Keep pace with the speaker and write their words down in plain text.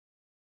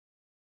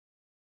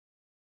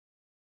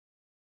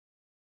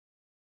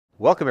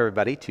Welcome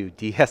everybody to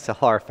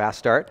DSLR Fast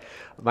Start.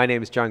 My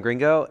name is John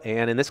Greengo,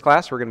 and in this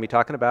class we're going to be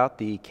talking about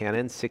the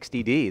Canon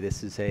 60D.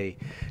 This is a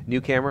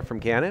new camera from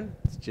Canon.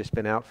 It's just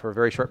been out for a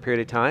very short period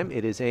of time.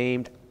 It is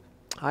aimed,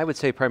 I would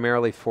say,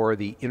 primarily for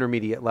the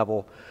intermediate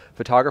level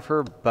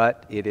photographer,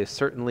 but it is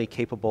certainly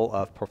capable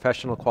of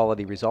professional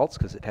quality results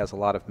because it has a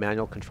lot of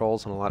manual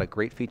controls and a lot of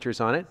great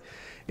features on it.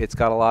 It's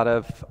got a lot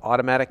of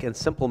automatic and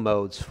simple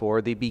modes for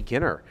the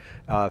beginner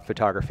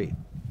photography.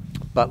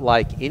 But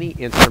like any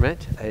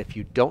instrument, if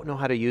you don't know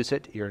how to use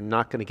it, you're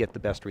not going to get the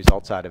best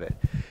results out of it.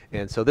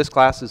 And so this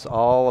class is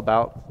all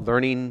about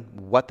learning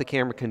what the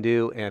camera can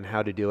do and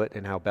how to do it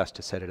and how best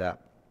to set it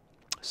up.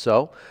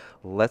 So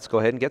let's go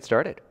ahead and get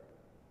started.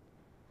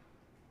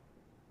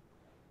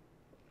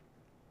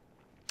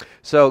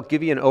 So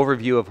give you an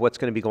overview of what's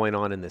going to be going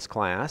on in this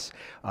class.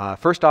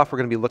 First off, we're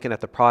going to be looking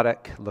at the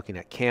product, looking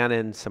at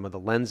Canon, some of the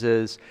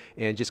lenses,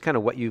 and just kind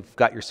of what you've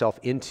got yourself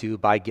into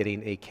by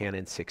getting a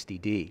Canon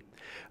 60D.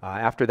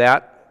 After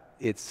that,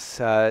 it's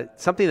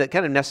something that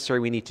kind of necessary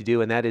we need to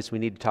do, and that is we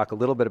need to talk a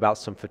little bit about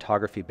some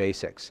photography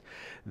basics.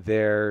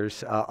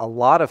 There's a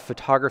lot of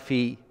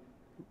photography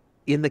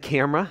in the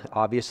camera,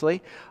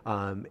 obviously,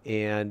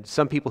 and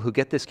some people who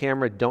get this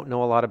camera don't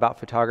know a lot about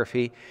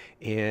photography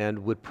and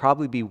would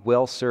probably be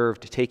well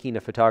served taking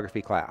a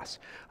photography class.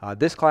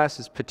 This class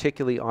is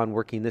particularly on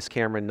working this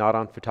camera, not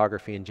on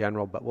photography in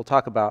general, but we'll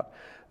talk about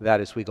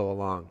that as we go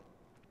along.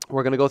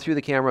 We're going to go through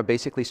the camera,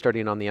 basically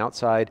starting on the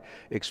outside,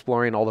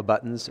 exploring all the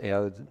buttons,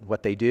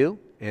 what they do,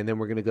 and then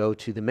we're going to go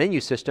to the menu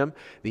system,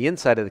 the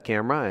inside of the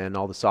camera, and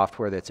all the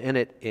software that's in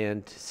it,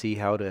 and see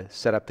how to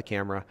set up the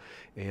camera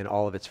and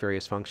all of its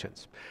various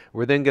functions.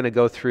 We're then going to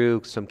go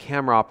through some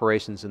camera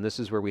operations, and this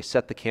is where we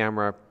set the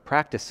camera,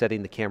 practice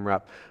setting the camera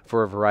up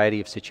for a variety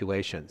of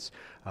situations,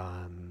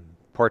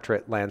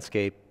 portrait,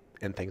 landscape,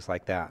 and things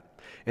like that.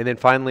 And then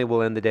finally,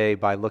 we'll end the day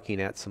by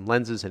looking at some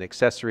lenses and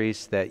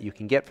accessories that you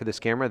can get for this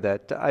camera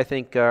that I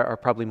think are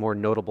probably more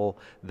notable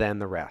than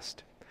the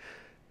rest.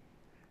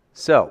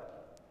 So,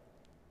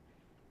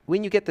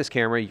 when you get this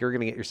camera, you're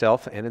going to get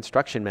yourself an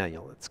instruction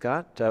manual. It's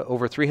got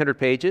over 300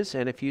 pages,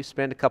 and if you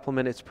spend a couple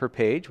minutes per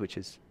page, which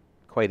is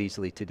quite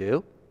easily to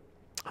do,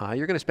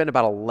 you're going to spend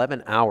about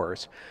 11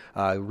 hours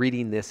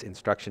reading this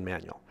instruction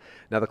manual.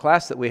 Now the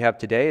class that we have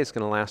today is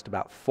going to last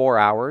about 4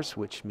 hours,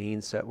 which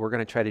means that we're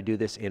going to try to do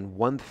this in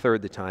 1/3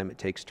 the time it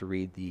takes to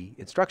read the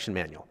instruction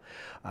manual.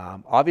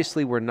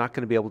 Obviously we're not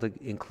going to be able to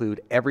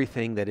include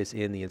everything that is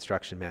in the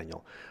instruction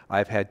manual.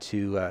 I've had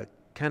to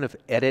kind of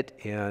edit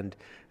and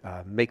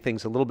make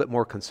things a little bit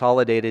more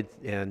consolidated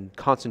and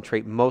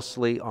concentrate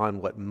mostly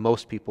on what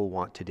most people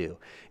want to do.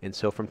 And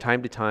so from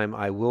time to time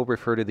I will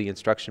refer to the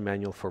instruction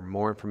manual for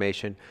more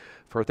information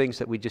for things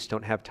that we just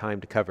don't have time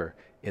to cover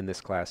in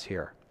this class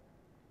here.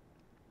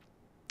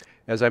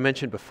 As I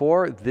mentioned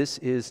before, this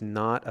is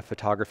not a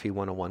Photography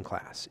 101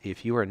 class.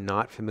 If you are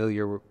not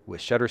familiar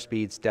with shutter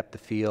speeds, depth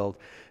of field,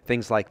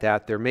 things like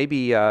that, there may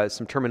be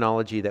some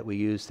terminology that we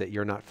use that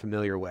you're not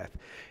familiar with.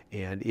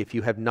 And if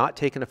you have not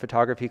taken a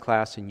photography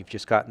class and you've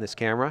just gotten this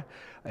camera,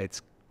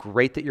 it's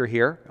great that you're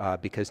here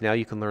because now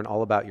you can learn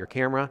all about your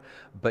camera,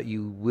 but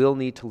you will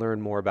need to learn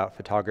more about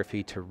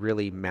photography to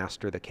really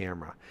master the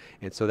camera.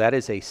 And so that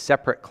is a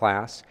separate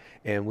class,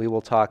 and we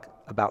will talk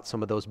about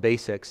some of those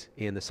basics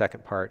in the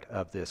second part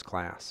of this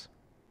class.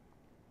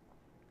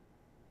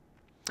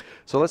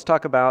 So let's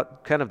talk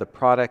about kind of the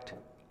product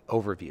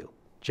overview,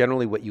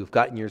 generally what you've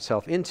gotten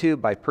yourself into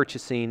by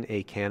purchasing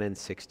a Canon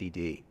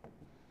 60D.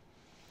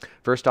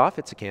 First off,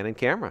 it's a Canon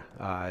camera.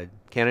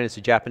 Canon is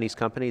a Japanese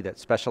company that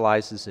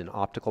specializes in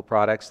optical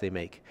products. They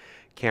make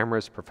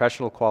cameras,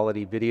 professional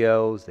quality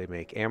videos. They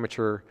make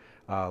amateur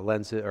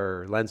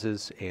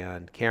lenses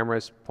and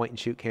cameras, point and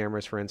shoot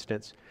cameras, for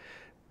instance.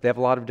 They have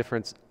a lot of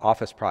different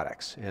office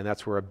products, and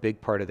that's where a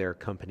big part of their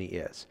company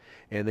is.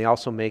 And they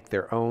also make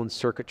their own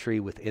circuitry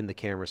within the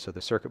camera. So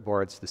the circuit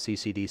boards, the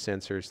CCD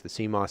sensors, the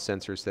CMOS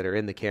sensors that are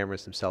in the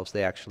cameras themselves,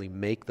 they actually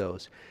make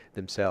those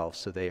themselves.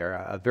 So they are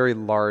a very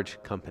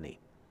large company.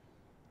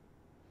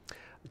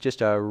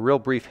 Just a real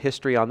brief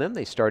history on them.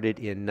 They started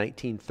in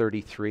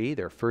 1933.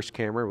 Their first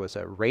camera was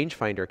a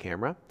rangefinder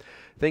camera.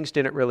 Things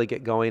didn't really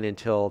get going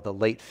until the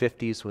late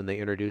 50s when they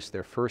introduced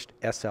their first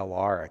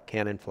SLR, a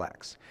Canon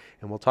Flex.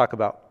 And we'll talk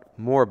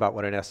more about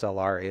what an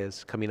SLR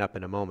is coming up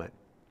in a moment.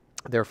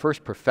 Their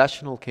first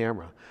professional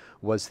camera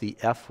was the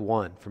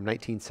F1 from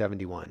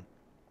 1971.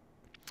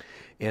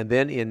 And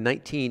then in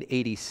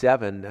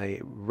 1987,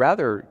 a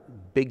rather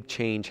big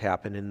change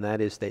happened, and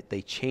that is that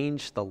they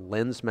changed the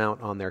lens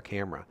mount on their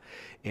camera.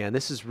 And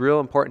this is real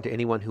important to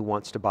anyone who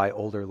wants to buy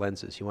older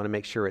lenses. You want to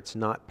make sure it's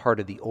not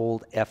part of the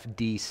old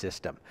FD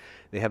system.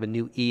 They have a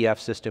new EF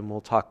system.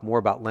 We'll talk more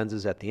about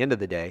lenses at the end of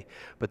the day,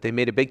 but they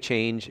made a big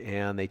change,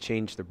 and they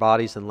changed their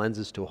bodies and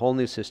lenses to a whole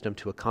new system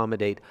to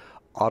accommodate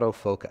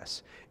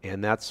autofocus.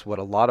 And that's what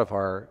a lot of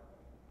our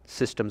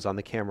systems on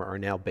the camera are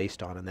now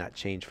based on, and that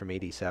changed from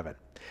 87.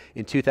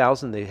 In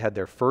 2000, they had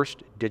their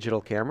first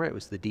digital camera. It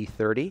was the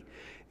D30,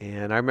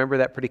 and I remember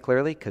that pretty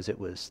clearly because it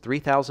was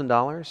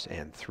 $3,000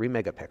 and 3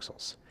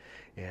 megapixels.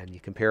 And you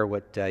compare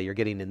what you're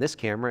getting in this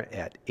camera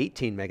at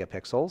 18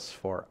 megapixels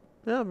for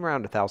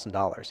around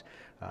 $1,000.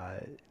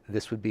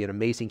 This would be an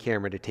amazing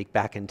camera to take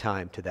back in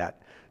time to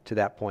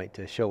that point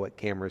to show what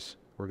cameras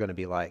were going to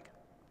be like.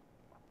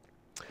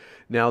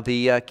 Now,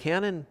 the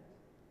Canon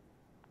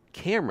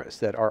cameras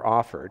that are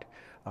offered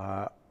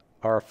are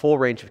a full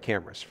range of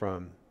cameras,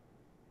 from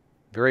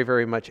very,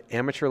 very much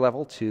amateur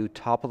level to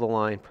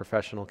top-of-the-line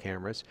professional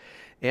cameras.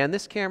 And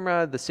this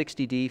camera, the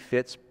 60D,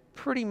 fits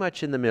pretty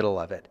much in the middle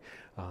of it.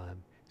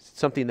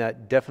 Something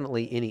that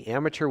definitely any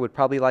amateur would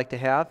probably like to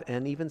have,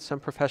 and even some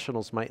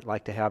professionals might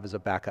like to have as a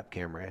backup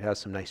camera. It has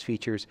some nice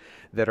features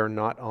that are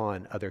not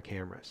on other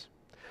cameras.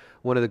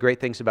 One of the great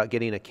things about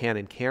getting a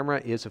Canon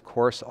camera is, of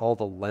course, all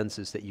the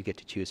lenses that you get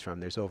to choose from.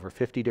 There's over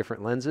 50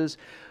 different lenses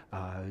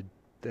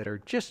that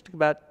are just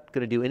about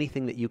going to do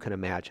anything that you can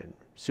imagine.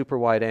 Super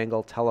wide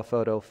angle,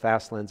 telephoto,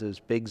 fast lenses,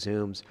 big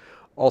zooms,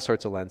 all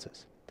sorts of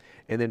lenses.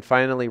 And then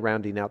finally,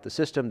 rounding out the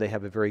system, they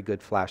have a very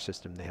good flash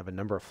system. They have a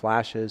number of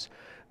flashes,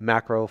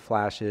 macro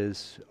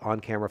flashes,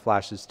 on-camera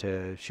flashes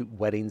to shoot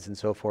weddings and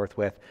so forth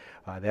with.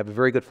 They have a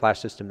very good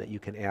flash system that you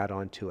can add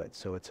onto it.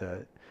 So it's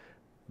a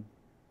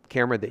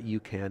camera that you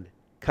can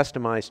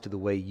customize to the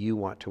way you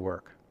want to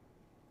work.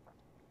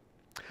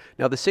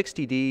 Now, the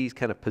 60D's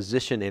kind of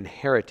position and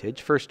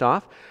heritage, first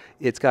off,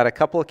 it's got a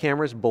couple of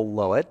cameras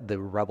below it, the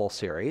Rebel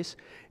series,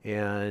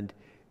 and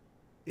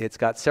it's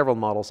got several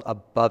models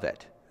above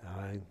it,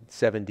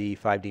 7D,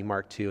 5D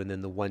Mark II, and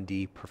then the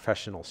 1D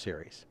Professional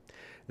series.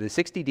 The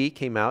 60D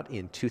came out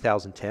in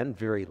 2010,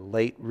 very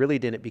late, really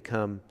didn't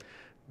become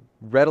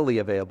readily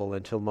available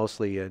until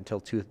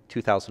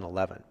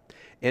 2011.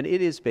 And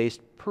it is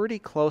based pretty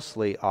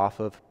closely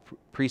off of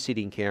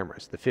preceding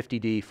cameras, the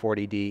 50D,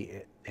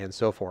 40D, and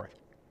so forth,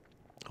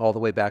 all the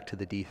way back to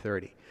the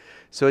D30.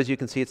 So as you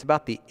can see, it's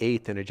about the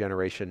 8th in a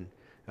generation,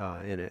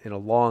 in a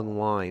long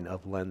line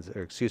of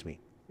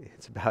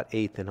it's about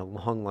 8th in a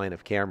long line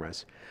of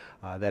cameras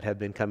that have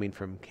been coming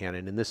from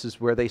Canon. And this is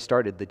where they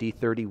started. The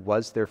D30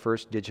 was their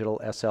first digital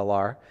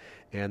SLR,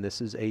 and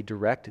this is a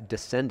direct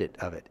descendant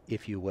of it,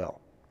 if you will.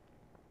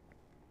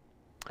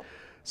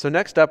 So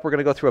next up, we're going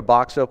to go through a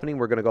box opening.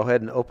 We're going to go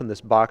ahead and open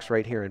this box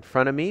right here in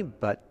front of me,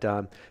 but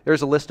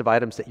there's a list of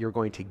items that you're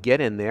going to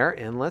get in there,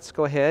 and let's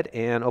go ahead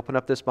and open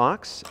up this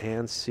box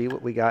and see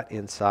what we got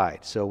inside.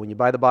 So when you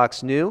buy the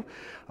box new,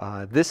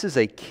 this is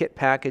a kit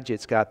package.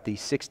 It's got the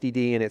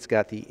 60D and it's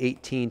got the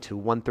 18 to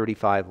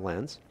 135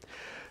 lens.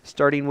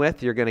 Starting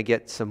with, you're going to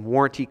get some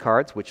warranty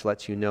cards, which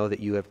lets you know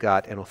that you have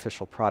got an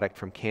official product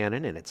from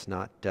Canon and it's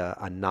not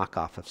a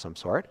knockoff of some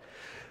sort.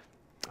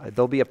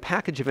 There'll be a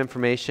package of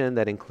information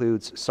that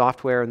includes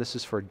software, and this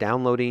is for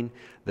downloading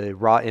the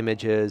raw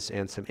images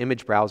and some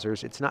image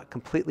browsers. It's not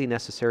completely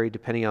necessary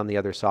depending on the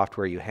other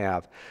software you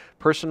have.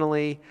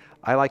 Personally,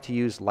 I like to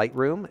use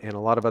Lightroom, and a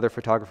lot of other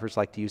photographers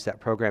like to use that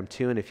program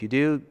too, and if you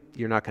do,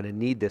 you're not going to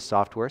need this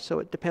software, so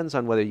it depends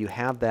on whether you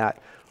have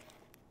that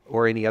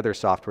or any other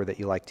software that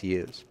you like to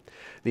use.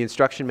 The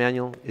instruction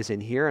manual is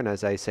in here, and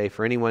as I say,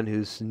 for anyone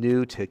who's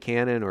new to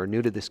Canon or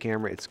new to this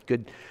camera, it's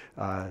good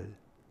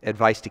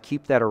advice to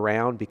keep that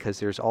around because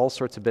there's all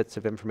sorts of bits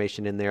of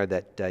information in there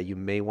that you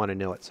may want to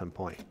know at some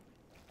point.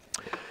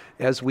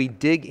 As we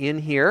dig in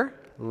here,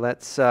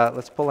 let's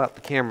pull out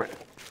the camera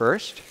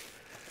first.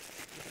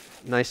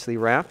 Nicely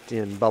wrapped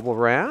in bubble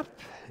wrap,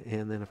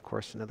 and then of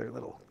course another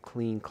little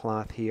clean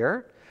cloth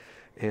here.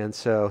 And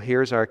so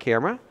here's our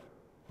camera,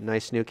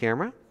 nice new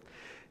camera.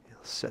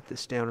 I'll set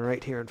this down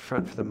right here in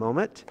front for the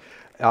moment.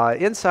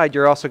 Inside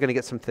you're also going to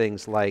get some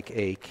things like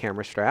a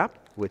camera strap,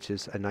 which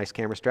is a nice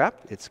camera strap.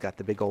 It's got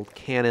the big old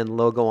Canon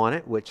logo on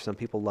it, which some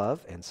people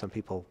love and some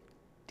people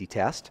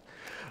detest.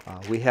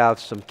 We have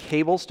some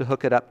cables to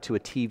hook it up to a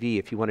TV.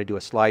 If you want to do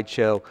a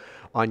slideshow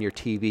on your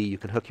TV, you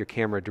can hook your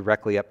camera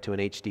directly up to an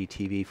HD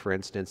TV, for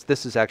instance.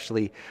 This is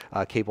actually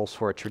cables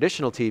for a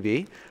traditional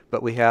TV,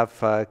 but we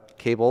have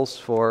cables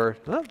for,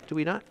 oh, do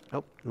we not?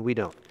 Oh, we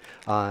don't.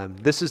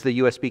 This is the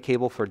USB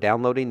cable for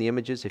downloading the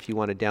images if you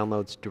want to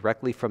download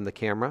directly from the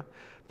camera.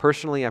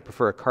 Personally, I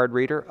prefer a card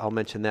reader. I'll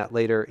mention that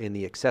later in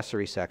the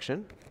accessory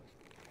section.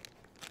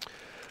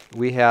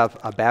 We have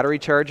a battery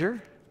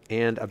charger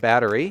and a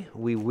battery.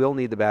 We will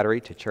need the battery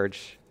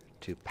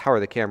to power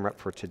the camera up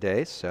for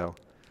today, so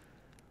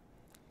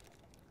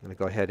I'm going to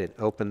go ahead and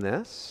open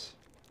this.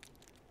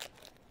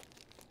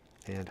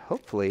 And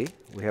hopefully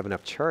we have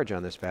enough charge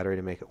on this battery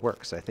to make it work,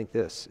 because I think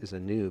this is a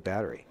new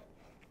battery.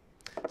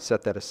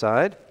 Set that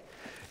aside.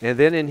 And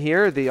then in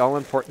here, the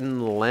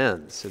all-important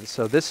lens. And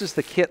so this is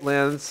the kit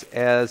lens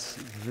as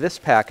this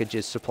package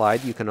is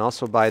supplied. You can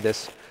also buy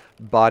this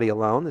body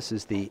alone. This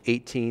is the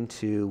 18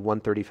 to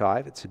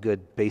 135. It's a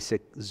good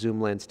basic zoom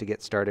lens to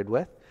get started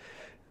with.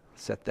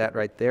 Set that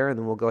right there, and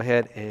then we'll go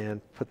ahead and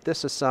put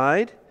this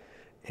aside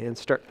and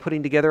start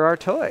putting together our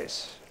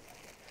toys.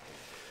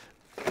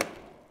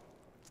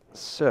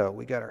 So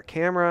we got our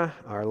camera,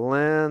 our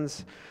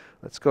lens.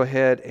 Let's go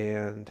ahead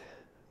and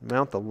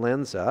mount the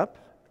lens up.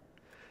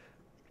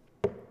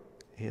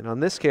 And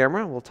on this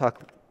camera, we'll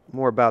talk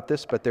more about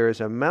this, but there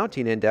is a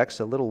mounting index,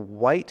 a little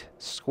white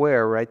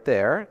square right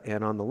there.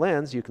 And on the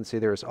lens, you can see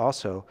there is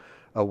also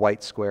a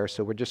white square.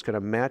 So we're just going to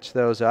match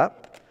those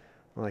up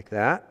like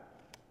that.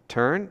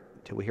 Turn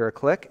till we hear a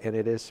click, and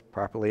it is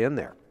properly in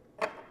there.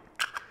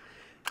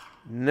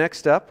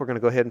 Next up, we're going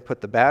to go ahead and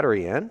put the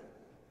battery in.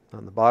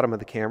 On the bottom of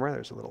the camera,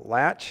 there's a little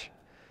latch.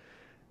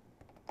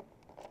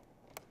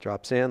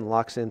 Drops in,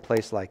 locks in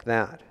place like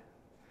that.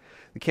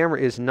 The camera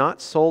is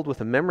not sold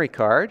with a memory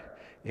card,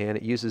 and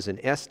it uses an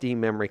SD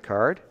memory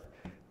card,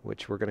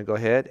 which we're going to go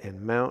ahead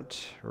and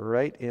mount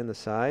right in the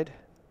side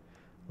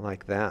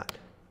like that.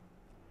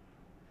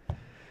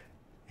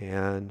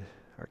 And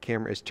our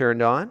camera is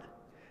turned on,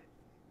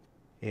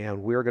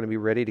 and we're going to be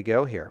ready to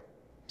go here.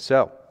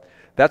 So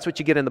that's what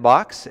you get in the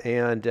box,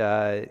 and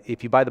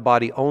if you buy the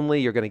body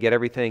only, you're going to get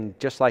everything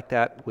just like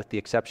that with the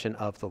exception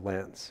of the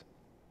lens.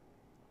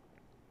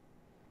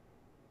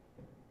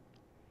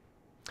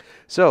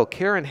 So,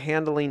 care and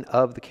handling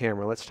of the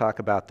camera. Let's talk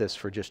about this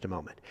for just a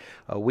moment.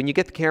 When you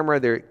get the camera,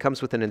 it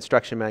comes with an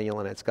instruction manual,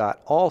 and it's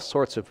got all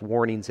sorts of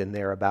warnings in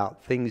there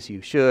about things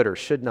you should or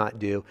should not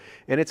do.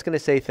 And it's going to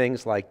say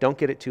things like, don't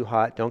get it too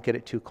hot, don't get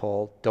it too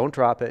cold, don't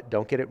drop it,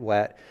 don't get it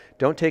wet,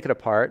 don't take it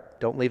apart,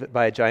 don't leave it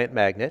by a giant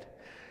magnet,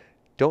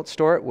 don't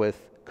store it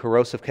with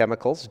corrosive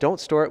chemicals, don't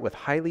store it with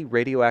highly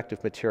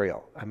radioactive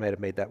material. I might have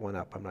made that one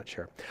up, I'm not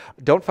sure.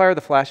 Don't fire the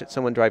flash at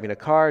someone driving a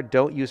car,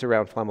 don't use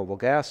around flammable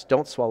gas,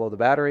 don't swallow the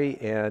battery,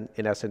 and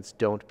in essence,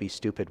 don't be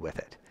stupid with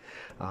it.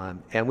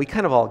 And we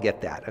kind of all get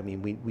that. I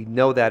mean, we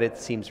know that it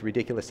seems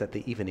ridiculous that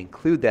they even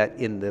include that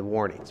in the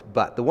warnings,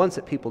 but the ones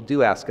that people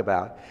do ask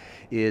about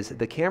is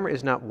the camera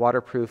is not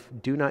waterproof,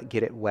 do not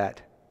get it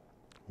wet.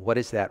 What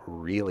does that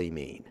really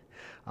mean?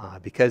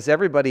 Because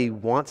everybody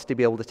wants to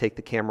be able to take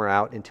the camera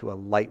out into a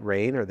light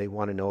rain, or they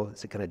want to know,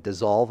 is it going to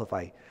dissolve if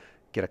I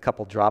get a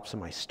couple drops of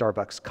my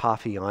Starbucks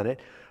coffee on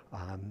it?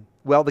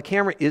 Well, the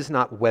camera is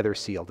not weather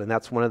sealed, and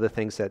that's one of the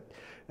things that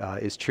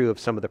is true of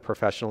some of the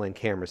professional end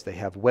cameras. They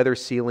have weather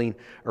sealing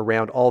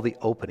around all the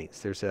openings.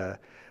 There's a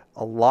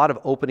lot of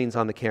openings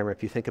on the camera.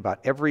 If you think about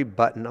every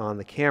button on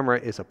the camera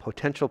is a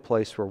potential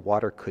place where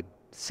water could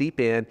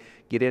seep in,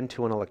 get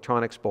into an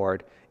electronics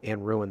board,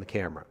 and ruin the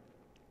camera.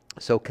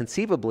 So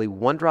conceivably,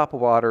 one drop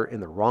of water in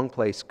the wrong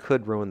place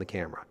could ruin the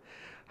camera.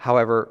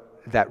 However,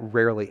 that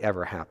rarely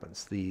ever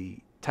happens. The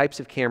types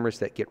of cameras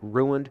that get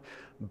ruined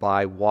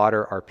by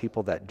water are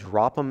people that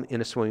drop them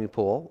in a swimming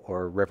pool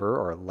or a river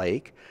or a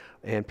lake,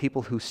 and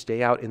people who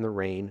stay out in the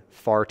rain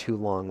far too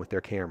long with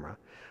their camera.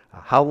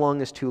 How long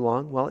is too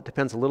long? Well, it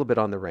depends a little bit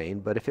on the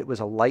rain, but if it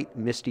was a light,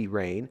 misty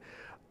rain,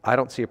 I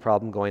don't see a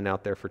problem going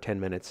out there for 10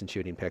 minutes and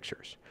shooting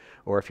pictures.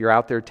 Or if you're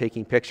out there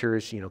taking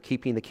pictures,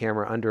 keeping the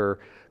camera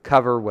under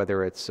cover,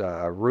 whether it's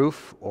a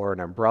roof or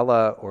an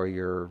umbrella or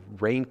your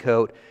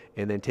raincoat,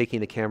 and then taking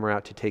the camera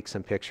out to take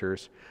some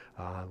pictures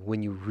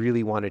when you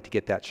really wanted to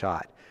get that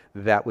shot,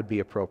 that would be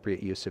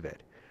appropriate use of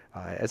it.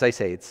 As I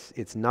say,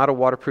 it's not a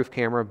waterproof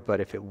camera,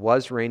 but if it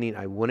was raining,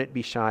 I wouldn't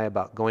be shy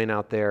about going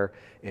out there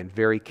and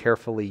very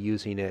carefully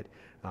using it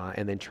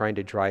and then trying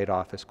to dry it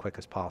off as quick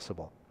as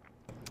possible.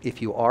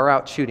 If you are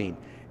out shooting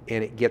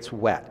and it gets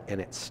wet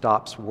and it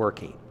stops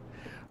working,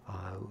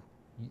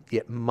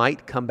 it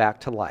might come back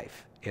to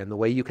life. And the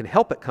way you can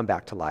help it come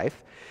back to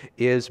life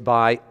is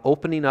by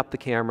opening up the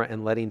camera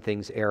and letting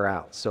things air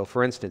out. So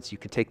for instance, you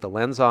can take the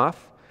lens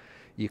off,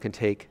 you can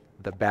take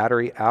the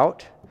battery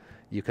out,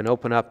 you can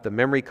open up the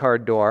memory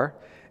card door,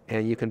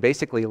 and you can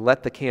basically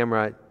let the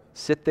camera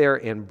sit there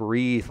and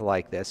breathe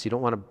like this. You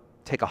don't want to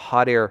take a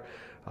hot air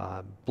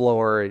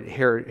blower,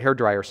 hair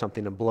dryer or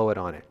something and blow it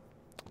on it.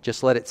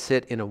 Just let it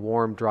sit in a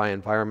warm, dry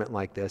environment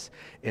like this,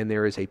 and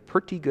there is a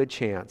pretty good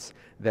chance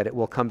that it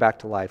will come back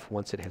to life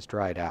once it has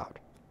dried out.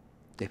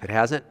 If it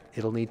hasn't,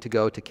 it'll need to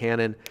go to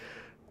Canon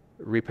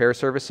repair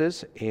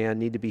services and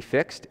need to be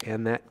fixed,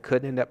 and that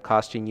could end up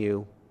costing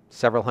you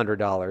several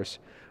 $100s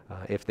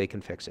if they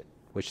can fix it,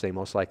 which they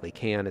most likely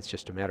can. It's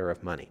just a matter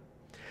of money.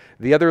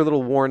 The other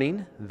little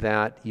warning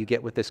that you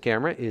get with this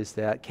camera is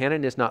that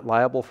Canon is not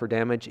liable for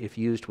damage if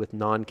used with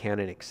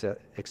non-Canon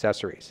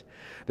accessories.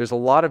 There's a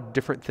lot of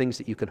different things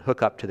that you can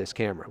hook up to this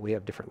camera. We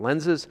have different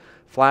lenses,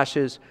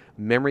 flashes,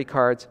 memory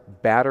cards,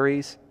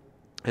 batteries,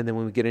 and then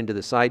when we get into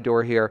the side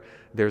door here,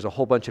 there's a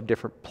whole bunch of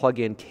different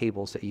plug-in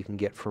cables that you can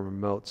get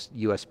from remotes,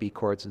 USB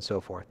cords, and so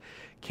forth.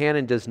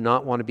 Canon does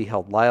not want to be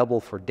held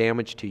liable for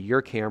damage to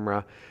your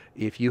camera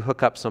if you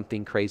hook up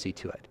something crazy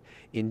to it.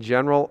 In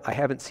general, I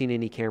haven't seen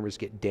any cameras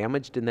get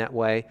damaged in that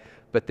way,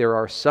 but there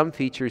are some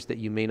features that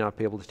you may not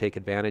be able to take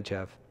advantage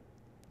of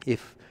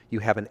if you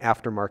have an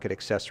aftermarket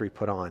accessory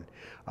put on.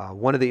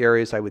 One of the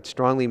areas I would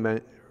strongly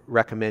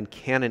recommend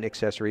Canon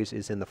accessories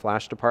is in the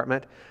flash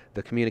department.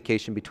 The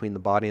communication between the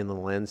body and the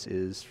lens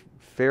is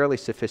fairly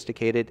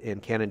sophisticated, and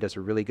Canon does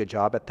a really good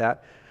job at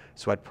that.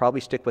 So I'd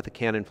probably stick with a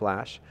Canon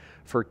flash.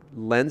 For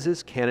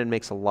lenses, Canon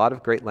makes a lot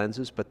of great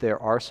lenses, but there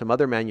are some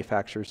other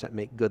manufacturers that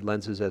make good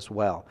lenses as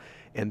well.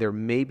 And there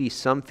may be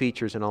some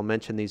features, and I'll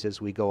mention these as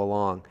we go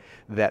along,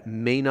 that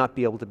may not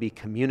be able to be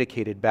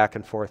communicated back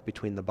and forth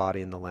between the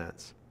body and the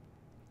lens.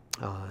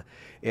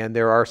 And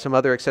there are some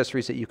other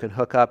accessories that you can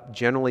hook up.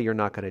 Generally, you're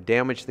not going to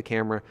damage the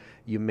camera.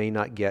 You may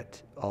not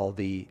get all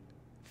the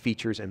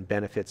features and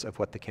benefits of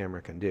what the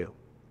camera can do.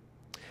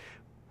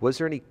 Was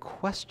there any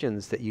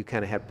questions that you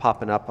kind of had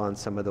popping up on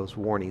some of those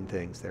warning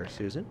things there,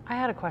 Susan? I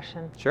had a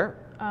question. Sure.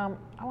 I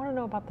want to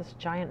know about this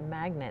giant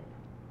magnet.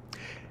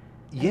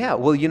 Yeah,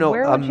 well, you know,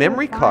 a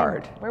memory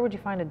card. Where would you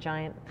find a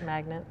giant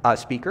magnet? A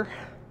speaker.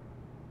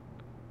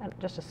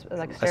 Just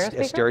like a stereo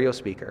speaker? A stereo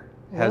speaker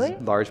has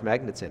large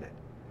magnets in it,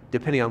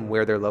 depending on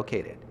where they're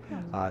located.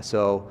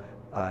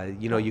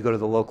 You know, you go to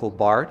the local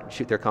bar,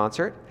 shoot their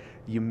concert,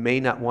 you may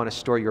not want to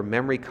store your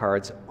memory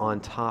cards on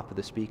top of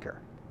the speaker.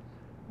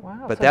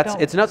 Wow. But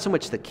it's not so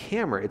much the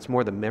camera, it's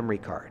more the memory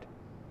card.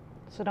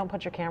 So don't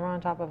put your camera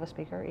on top of a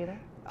speaker either?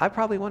 I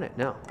probably wouldn't,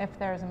 no. If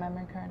there's a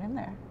memory card in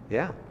there.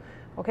 Yeah.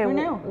 Okay,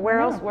 where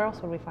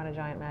else would we find a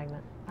giant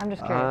magnet? I'm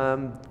just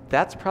curious.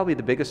 That's probably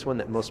the biggest one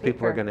that most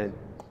people are going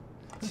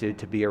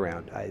to be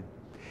around.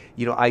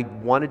 You know, I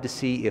wanted to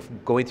see if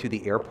going through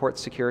the airport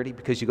security,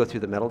 because you go through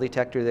the metal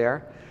detector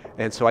there,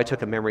 and so I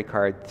took a memory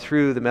card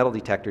through the metal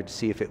detector to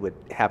see if it would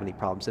have any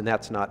problems, and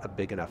that's not a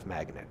big enough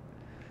magnet.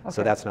 Okay.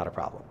 So that's not a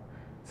problem.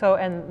 So,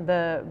 and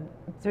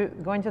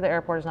going to the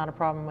airport is not a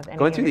problem with any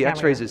Going through the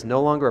x-rays is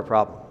no longer a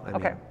problem. I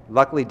okay. mean,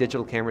 luckily,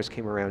 digital cameras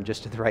came around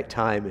just at the right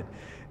time,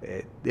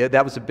 and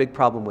that was a big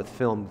problem with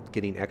film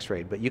getting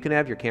x-rayed, but you can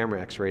have your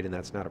camera x-rayed and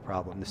that's not a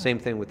problem. The same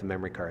thing with the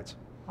memory cards.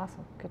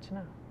 Awesome, good to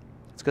know.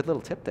 It's a good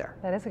little tip there.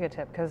 That is a good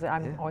tip, because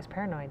I'm always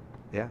paranoid.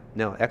 Yeah,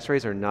 no,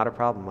 x-rays are not a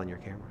problem on your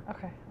camera.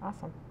 Okay,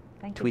 awesome.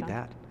 Thank you, Tweet John.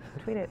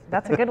 that. Tweet it.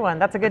 That's a good one.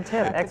 That's a good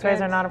tip. X-rays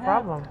are not a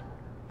problem.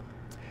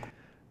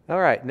 All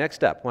right,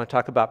 next up, I want to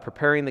talk about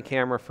preparing the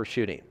camera for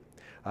shooting.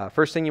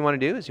 First thing you want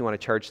to do is you want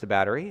to charge the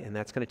battery, and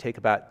that's going to take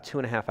about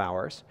 2.5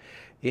 hours.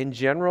 In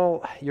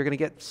general, you're going to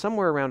get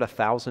somewhere around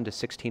 1,000 to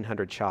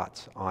 1,600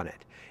 shots on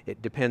it.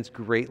 It depends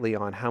greatly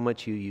on how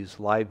much you use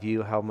live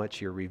view, how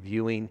much you're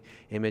reviewing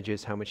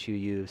images, how much you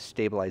use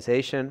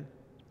stabilization,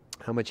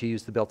 how much you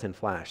use the built-in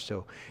flash.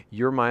 So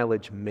your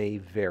mileage may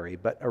vary,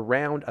 but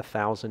around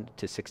 1,000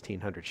 to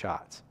 1,600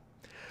 shots.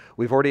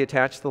 We've already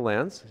attached the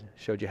lens,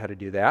 showed you how to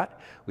do that.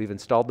 We've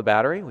installed the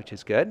battery, which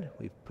is good.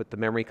 We've put the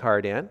memory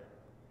card in.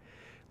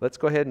 Let's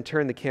go ahead and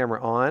turn the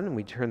camera on.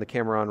 We turn the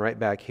camera on right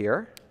back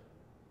here.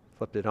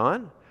 Flipped it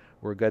on.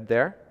 We're good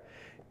there.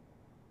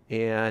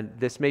 And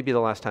this may be the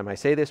last time I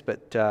say this,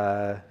 but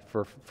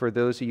for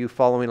those of you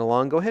following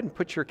along, go ahead and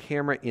put your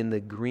camera in the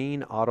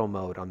green auto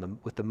mode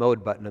with the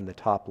mode button on the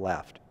top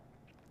left.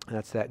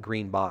 That's that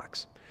green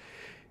box.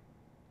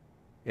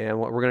 And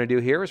what we're going to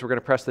do here is we're going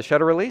to press the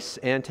shutter release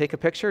and take a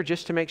picture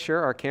just to make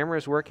sure our camera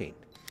is working.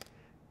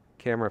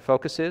 Camera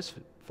focuses,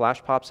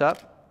 flash pops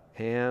up,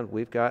 and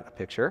we've got a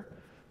picture.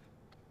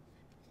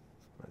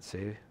 Let's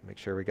see, make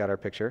sure we got our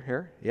picture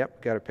here.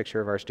 Yep, got a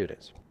picture of our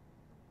students.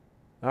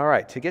 All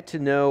right, to get to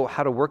know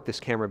how to work this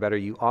camera better,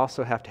 you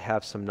also have to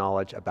have some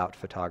knowledge about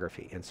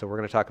photography. And so we're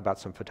going to talk about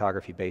some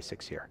photography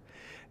basics here.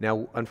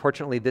 Now,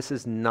 unfortunately, this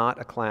is not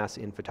a class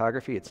in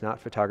photography. It's not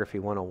Photography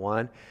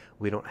 101.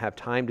 We don't have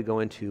time to go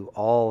into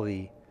all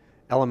the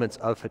elements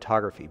of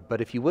photography.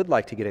 But if you would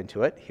like to get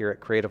into it, here at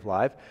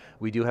CreativeLive,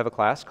 we do have a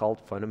class called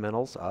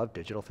Fundamentals of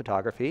Digital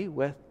Photography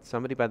with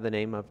somebody by the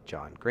name of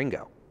John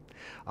Greengo.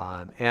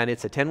 And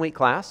it's a 10-week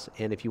class,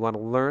 and if you want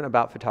to learn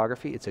about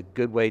photography, it's a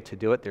good way to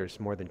do it. There's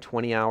more than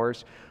 20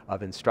 hours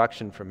of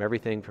instruction from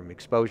everything from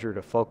exposure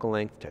to focal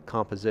length to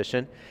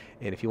composition.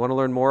 And if you want to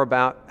learn more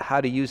about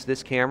how to use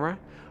this camera,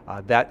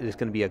 that is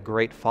going to be a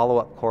great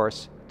follow-up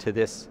course to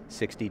this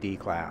 60D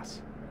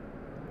class.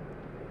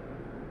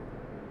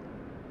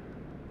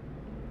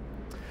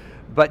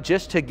 But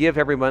just to give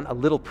everyone a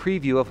little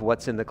preview of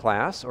what's in the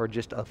class, or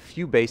just a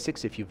few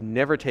basics if you've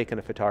never taken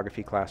a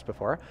photography class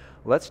before,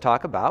 let's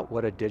talk about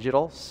what a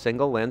digital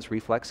single lens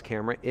reflex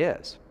camera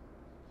is,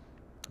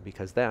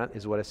 because that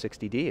is what a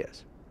 60D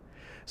is.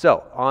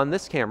 So on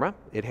this camera,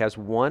 it has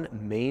one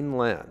main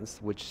lens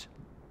which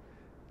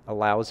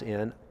allows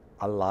in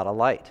a lot of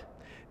light.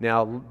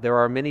 Now, there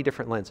are many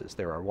different lenses.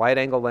 There are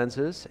wide-angle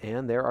lenses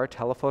and there are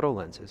telephoto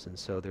lenses, and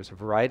so there's a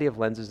variety of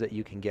lenses that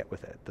you can get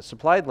with it. The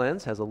supplied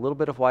lens has a little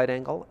bit of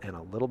wide-angle and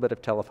a little bit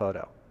of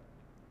telephoto.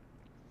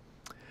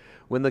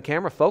 When the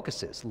camera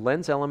focuses,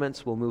 lens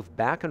elements will move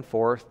back and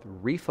forth,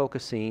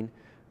 refocusing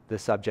the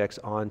subjects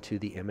onto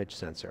the image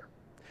sensor.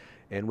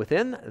 And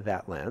within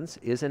that lens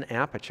is an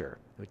aperture,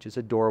 which is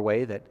a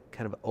doorway that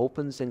kind of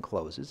opens and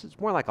closes. It's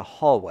more like a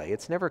hallway.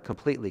 It's never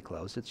completely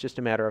closed. It's just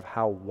a matter of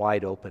how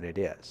wide open it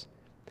is.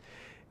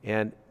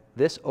 And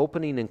this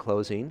opening and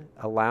closing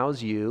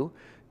allows you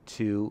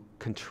to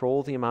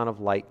control the amount of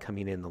light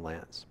coming in the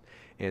lens.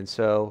 And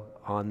so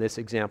on this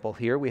example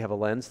here, we have a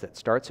lens that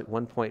starts at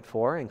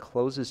 1.4 and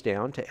closes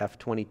down to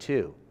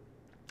f/22.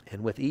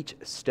 And with each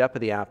step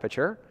of the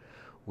aperture,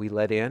 we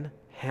let in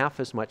half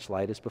as much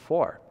light as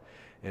before.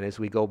 And as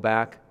we go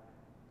back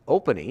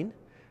opening,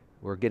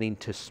 we're getting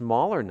to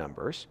smaller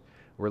numbers.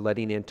 We're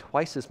letting in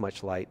twice as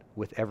much light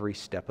with every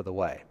step of the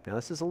way. Now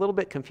this is a little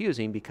bit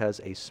confusing because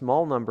a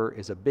small number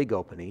is a big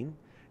opening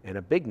and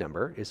a big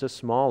number is a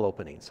small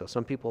opening. So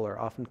some people are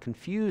often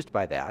confused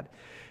by that,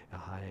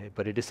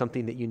 but it is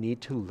something that you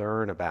need to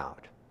learn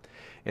about.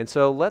 And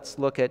so let's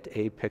look at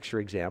a picture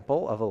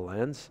example of a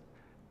lens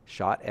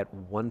shot at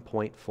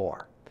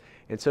 1.4.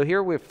 And so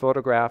here we've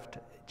photographed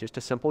just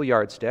a simple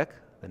yardstick,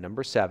 the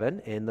number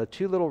 7, and the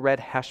two little red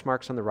hash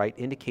marks on the right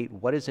indicate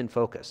what is in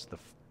focus,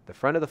 the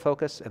front of the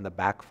focus and the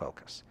back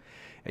focus.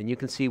 And you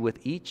can see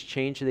with each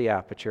change of the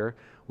aperture,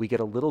 we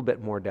get a little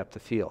bit more depth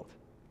of field.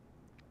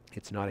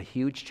 It's not a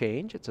huge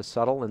change, it's a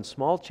subtle and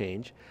small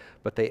change,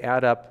 but they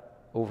add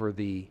up over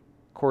the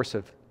course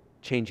of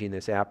changing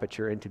this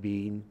aperture into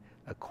being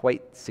a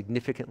quite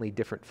significantly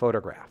different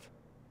photograph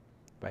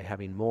by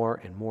having more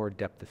and more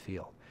depth of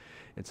field.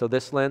 And so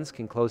this lens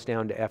can close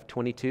down to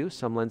f/22.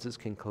 Some lenses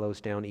can close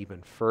down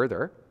even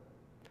further.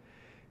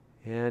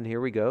 And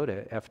here we go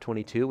to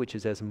f/22, which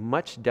is as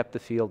much depth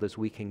of field as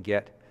we can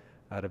get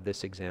out of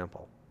this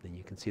example. And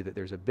you can see that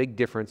there's a big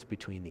difference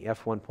between the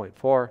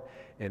f1.4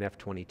 and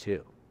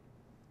f/22.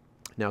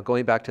 Now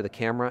going back to the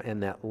camera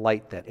and that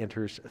light that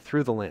enters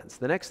through the lens,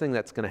 the next thing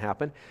that's going to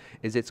happen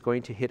is it's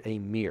going to hit a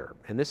mirror.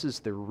 And this is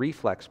the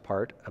reflex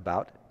part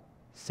about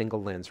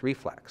single lens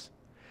reflex.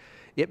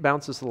 It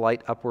bounces the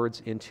light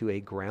upwards into a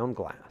ground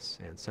glass.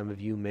 And some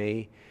of you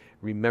may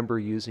remember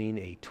using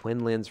a twin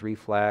lens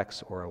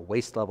reflex or a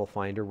waist level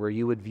finder where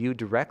you would view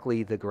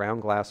directly the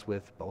ground glass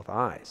with both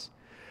eyes.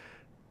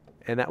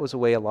 And that was the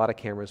way a lot of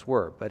cameras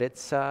were. But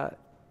it's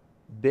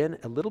been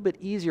a little bit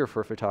easier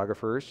for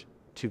photographers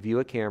to view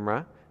a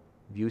camera,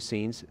 view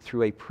scenes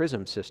through a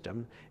prism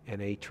system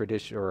and a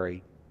traditional or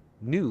a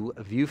new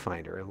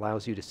viewfinder. It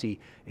allows you to see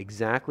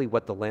exactly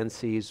what the lens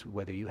sees,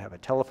 whether you have a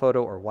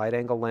telephoto or wide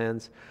angle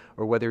lens,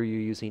 or whether you're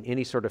using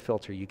any sort of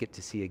filter, you get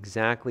to see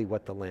exactly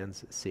what the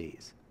lens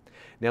sees.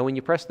 Now when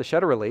you press the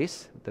shutter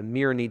release, the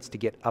mirror needs to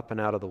get up and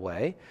out of the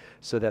way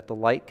so that the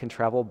light can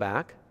travel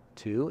back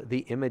to the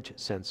image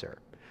sensor.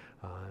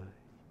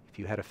 If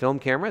you had a film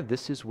camera,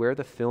 this is where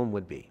the film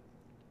would be.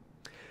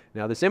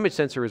 Now this image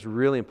sensor is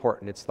really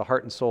important. It's the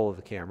heart and soul of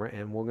the camera,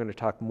 and we're going to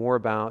talk more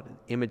about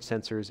image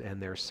sensors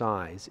and their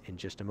size in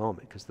just a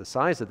moment, because the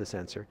size of the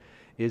sensor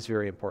is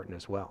very important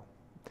as well.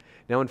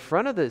 Now in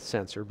front of the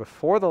sensor,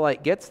 before the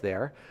light gets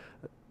there,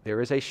 there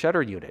is a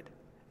shutter unit.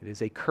 It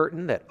is a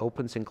curtain that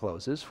opens and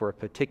closes for a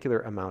particular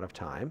amount of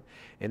time,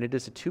 and it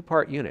is a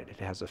two-part unit. It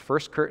has a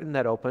first curtain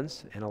that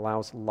opens and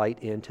allows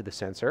light into the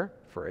sensor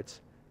for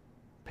its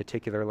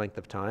particular length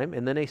of time,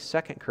 and then a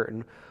second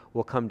curtain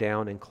will come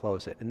down and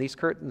close it. And these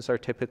curtains are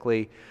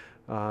typically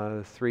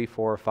 3,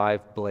 4,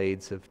 5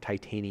 blades of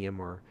titanium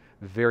or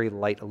very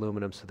light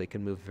aluminum, so they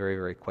can move very,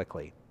 very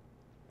quickly.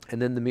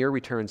 And then the mirror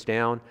returns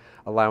down,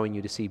 allowing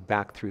you to see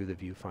back through the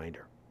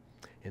viewfinder.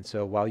 And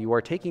so while you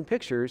are taking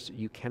pictures,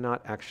 you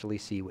cannot actually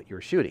see what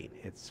you're shooting.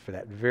 It's for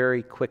that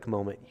very quick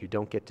moment you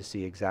don't get to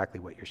see exactly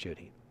what you're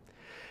shooting.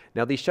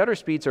 Now these shutter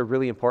speeds are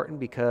really important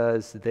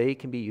because they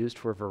can be used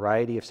for a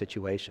variety of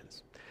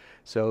situations.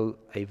 So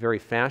a very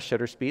fast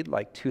shutter speed,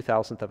 like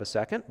 2,000th of a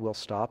second, will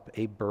stop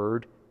a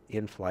bird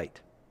in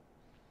flight.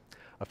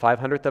 A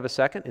 500th of a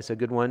second is a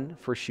good one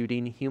for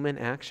shooting human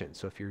action.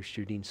 So if you're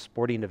shooting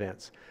sporting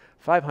events,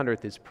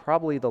 500th is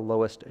probably the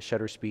lowest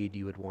shutter speed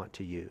you would want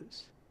to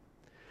use.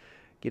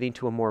 Getting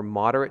to a more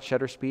moderate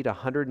shutter speed,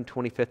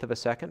 125th of a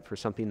second for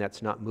something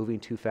that's not moving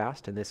too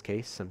fast, in this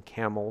case, some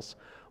camels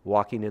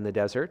walking in the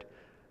desert,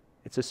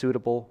 it's a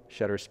suitable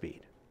shutter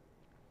speed.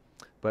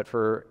 But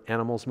for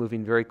animals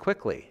moving very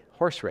quickly,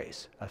 horse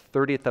race, a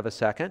 30th of a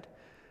second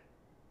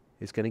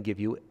is going to give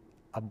you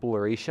a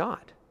blurry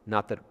shot.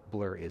 Not that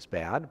blur is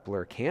bad,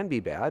 blur can be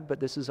bad, but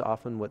this is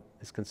often what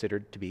is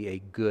considered to be a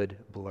good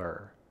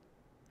blur.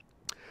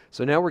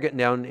 So now we're getting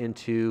down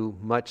into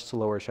much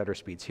slower shutter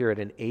speeds. Here at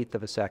an 1/8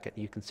 of a second,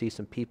 you can see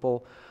some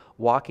people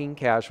walking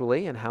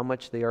casually and how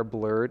much they are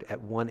blurred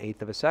at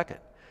 1/8 of a second.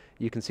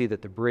 You can see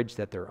that the bridge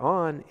that they're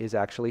on is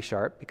actually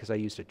sharp because I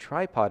used a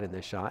tripod in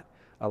this shot,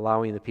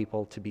 allowing the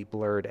people to be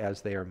blurred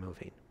as they are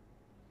moving.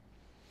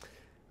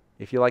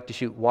 If you like to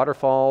shoot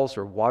waterfalls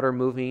or water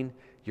moving,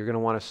 you're going to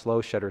want a slow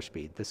shutter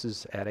speed. This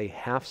is at a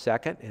 1/2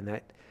 second, and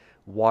that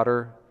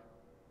water,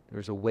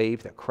 there's a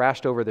wave that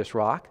crashed over this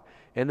rock,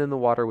 and then the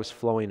water was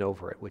flowing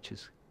over it, which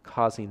is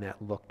causing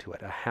that look to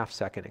it, a 1/2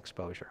 second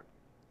exposure.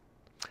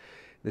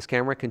 This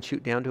camera can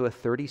shoot down to a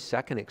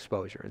 30-second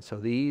exposure, and so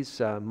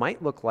these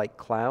might look like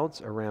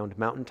clouds around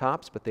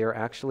mountaintops, but they are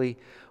actually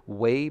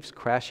waves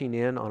crashing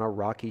in on a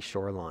rocky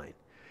shoreline.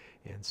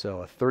 And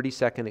so a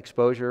 30-second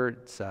exposure,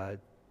 it's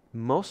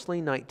mostly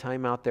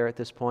nighttime out there at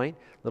this point,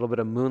 a little bit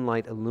of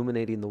moonlight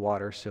illuminating the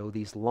water, so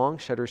these long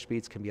shutter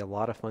speeds can be a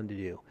lot of fun to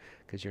do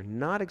because you're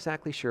not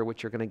exactly sure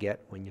what you're going to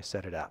get when you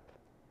set it up.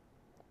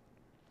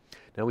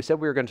 Now we said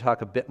we were going to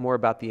talk a bit more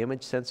about the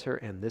image sensor,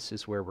 and this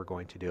is where we're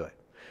going to do it.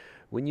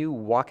 When you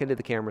walk into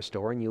the camera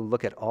store and you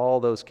look at all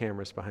those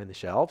cameras behind the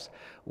shelves,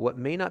 what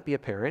may not be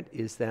apparent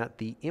is that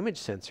the image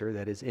sensor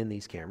that is in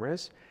these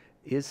cameras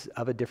is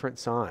of a different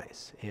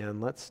size.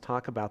 And let's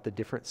talk about the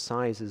different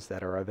sizes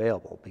that are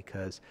available,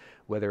 because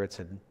whether it's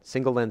a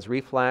single lens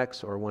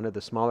reflex or one of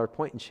the smaller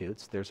point and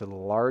shoots, there's a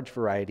large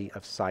variety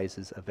of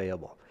sizes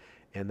available.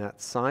 And that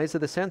size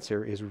of the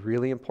sensor is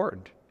really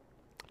important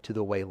to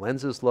the way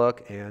lenses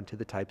look and to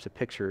the types of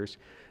pictures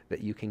that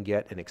you can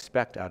get and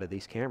expect out of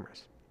these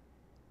cameras.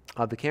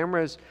 The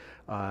cameras,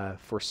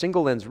 for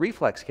single lens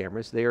reflex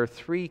cameras, there are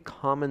 3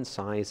 common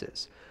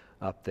sizes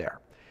up there.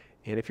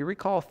 And if you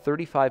recall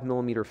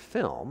 35mm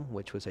film,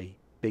 which was a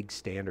big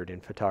standard in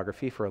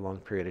photography for a long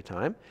period of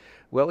time,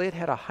 well, it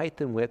had a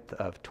height and width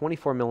of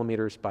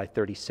 24mm by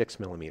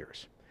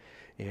 36mm.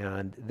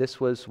 And this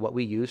was what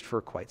we used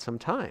for quite some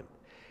time.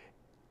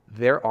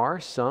 There are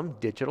some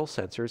digital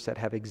sensors that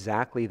have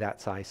exactly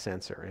that size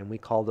sensor, and we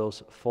call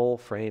those full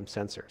frame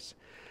sensors.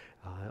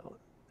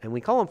 And we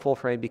call them full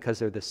frame because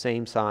they're the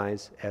same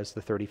size as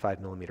the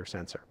 35mm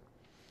sensor.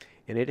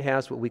 And it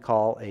has what we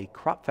call a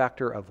crop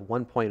factor of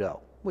 1.0,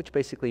 which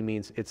basically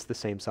means it's the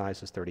same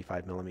size as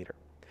 35mm.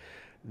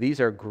 These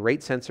are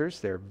great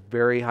sensors. They're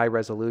very high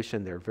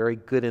resolution. They're very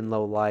good in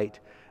low light.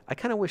 I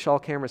kind of wish all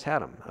cameras had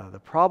them. The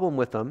problem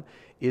with them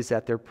is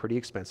that they're pretty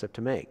expensive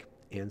to make.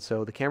 And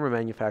so the camera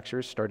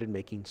manufacturers started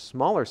making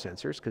smaller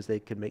sensors because they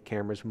could make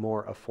cameras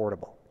more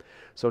affordable.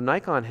 So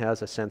Nikon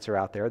has a sensor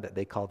out there that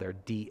they call their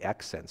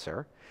DX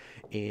sensor,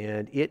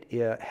 and it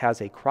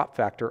has a crop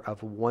factor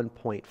of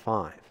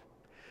 1.5.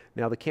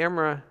 Now the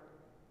camera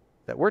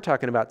that we're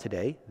talking about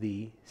today,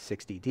 the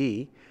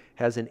 60D,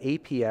 has an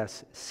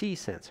APS-C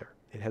sensor.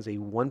 It has a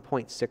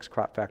 1.6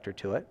 crop factor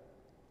to it,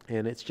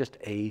 and it's just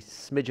a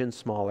smidgen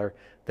smaller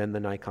than the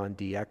Nikon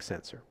DX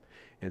sensor.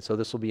 And so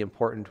this will be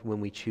important when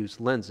we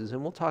choose lenses,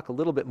 and we'll talk a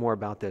little bit more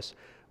about this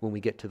when we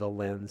get to the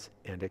lens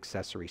and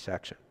accessory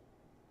section.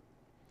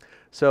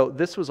 So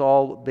this was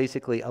all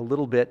basically a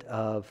little bit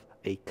of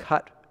a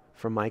cut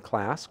from my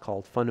class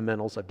called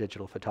Fundamentals of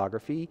Digital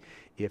Photography.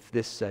 If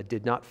this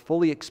did not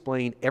fully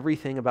explain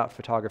everything about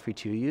photography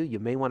to you, you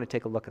may want to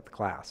take a look at the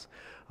class.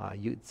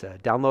 It's a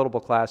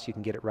downloadable class. You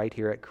can get it right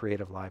here at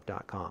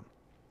CreativeLive.com.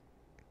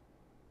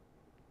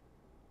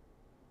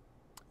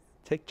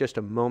 Take just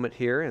a moment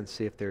here and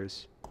see if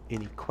there's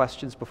any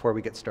questions before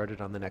we get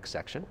started on the next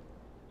section.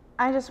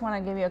 I just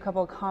want to give you a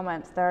couple of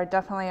comments. There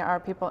definitely are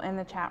people in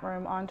the chat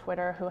room on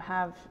Twitter who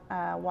have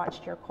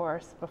watched your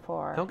course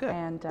before. Oh, good.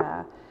 And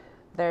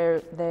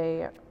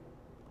they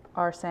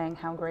are saying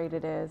how great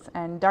it is.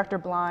 And Dr.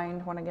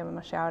 Blind, want to give him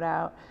a shout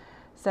out,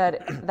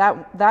 said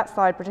that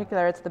slide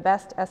particular, it's the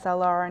best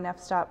SLR and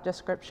f-stop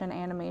description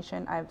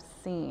animation I've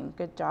seen.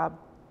 Good job,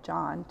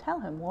 John. Tell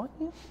him, won't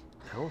you?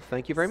 Oh,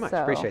 thank you very much.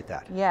 So, appreciate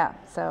that. Yeah,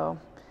 so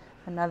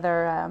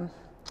another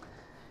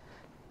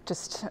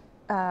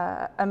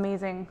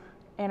amazing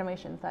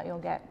animations that you'll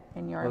get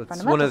in your fundamentals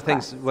It's one of the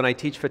class. things, when I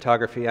teach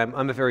photography,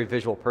 I'm a very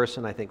visual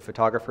person. I think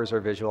photographers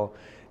are visual,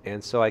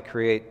 and so I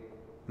create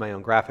my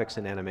own graphics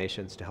and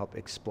animations to help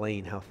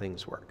explain how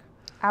things work.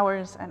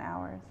 Hours and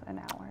hours and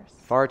hours.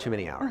 Far too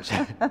many hours,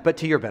 but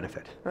to your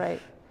benefit. Right.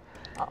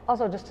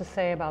 Also, just to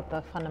say about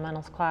the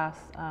fundamentals class,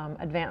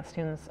 advanced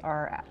students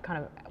are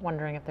kind of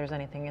wondering if there's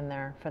anything in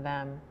there for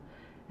them.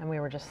 And we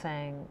were just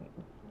saying,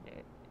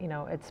 you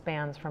know, it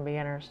spans from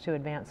beginners to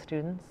advanced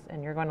students,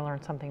 and you're going to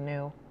learn something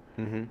new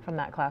from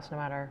that class no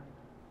matter.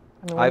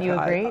 I mean, would you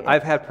agree?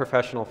 I've had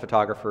professional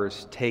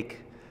photographers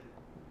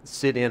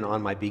sit in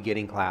on my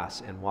beginning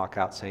class and walk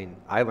out saying,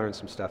 I learned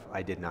some stuff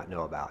I did not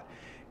know about.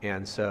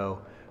 And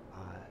so,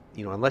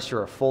 you know, unless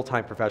you're a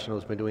full-time professional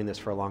who's been doing this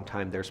for a long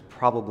time, there's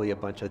probably a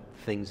bunch of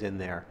things in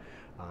there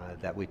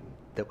that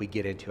we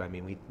get into. I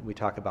mean, we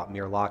talk about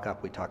mirror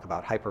lockup, we talk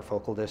about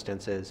hyperfocal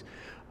distances,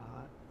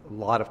 a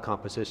lot of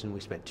composition. We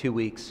spent 2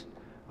 weeks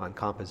on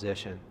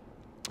composition.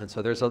 And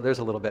so there's a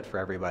little bit for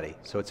everybody.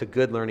 So it's a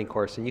good learning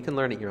course, and you can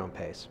learn at your own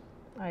pace.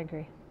 I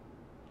agree.